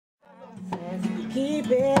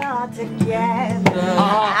be all together.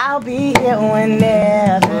 I'll be here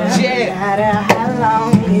whenever. No matter how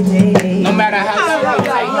long it takes. No matter how long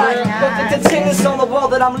it takes. The tennis on the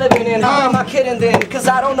world that I'm living in. How am I kidding then? Cause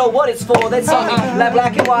I don't know what it's for. They tell me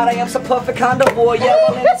black and white, I am some perfect kind of boy. Yeah,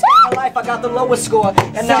 well in this game of life I got the lowest score.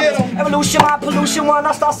 And now evolution, my pollution, when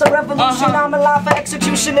I start the revolution, I'm in line for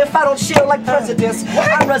execution if I don't chill like presidents.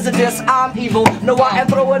 I'm residents, I'm evil. No, I am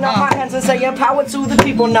throwing up my hands and saying power to the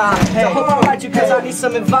people now. I hope I write you cause I need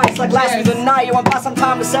some advice. Like last week the night, you want buy some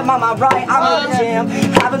time to set my mind right. I'm in the jam,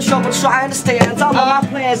 having trouble trying to stand. All of my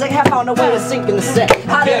plans, they have found a way to sink in the set.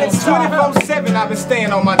 How did it start? 24/7 I've been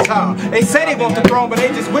staying on my time. They say they want the throne, but they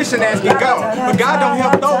just wishing as they go. But God don't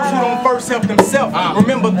help those who don't first help themselves.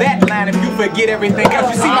 Remember that line if you forget everything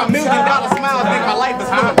else. You see my $1 million smile, think my life is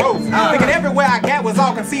full of roses. Thinking everywhere I got was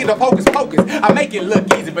all conceived of hocus pocus. I make it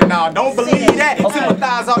look easy, but nah, don't believe that.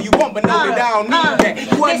 Sympathize all you want, but know that I don't need that.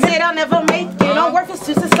 They said I'll never make it. I'm worthless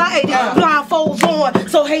to society. Blindfolds on,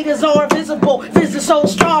 so haters are invisible. Vision so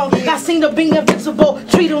strong, I seem to be invincible.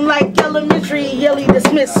 Treat them like elementary, yelly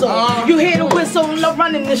dismissal. You hear the whistle, I'm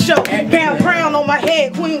running the show. Bam crown on my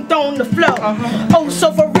head, queen throwing the flow. Oh,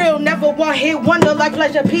 so for real, never one hit wonder like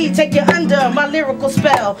Pleasure P. Take you under my lyrical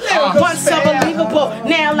spell. Once unbelievable,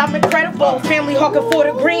 now I'm incredible. Family hawking for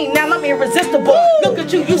the green, now I'm irresistible. Look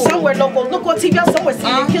at you, you somewhere local. Look on TV, I'm somewhere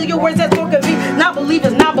seen. Kill your words as talking me. Not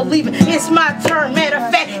believers, not believing. It's my turn, matter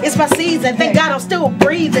of fact, it's my season. Thank God I'm still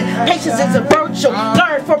breathing. Patience is a virtue.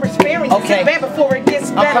 Learn from experience. Okay. Bad before it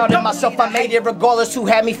gets better. I'm proud of myself, I made it regardless who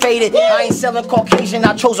had me faded. I ain't selling Caucasian,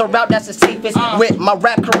 I chose a route that's the safest. With my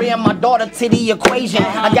rap career and my daughter to the equation.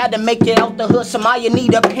 I gotta make it out the hood, somebody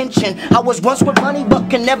need a pension. I was once with money but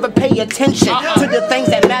can never pay attention to the things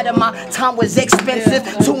that matter. My time was expensive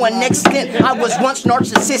to an extent. I was once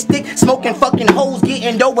narcissistic, smoking fucking hoes,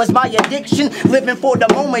 getting dough was my addiction. Living for the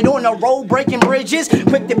moment on the road, breaking bridges.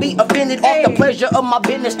 Quick to be offended off the pleasure of my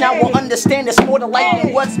business. Now we'll understand it's more to life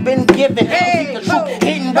than what's been given. Keep the truth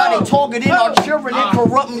hidden while they targeting our children and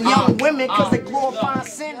corrupting young women cause they glorify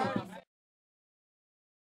sin.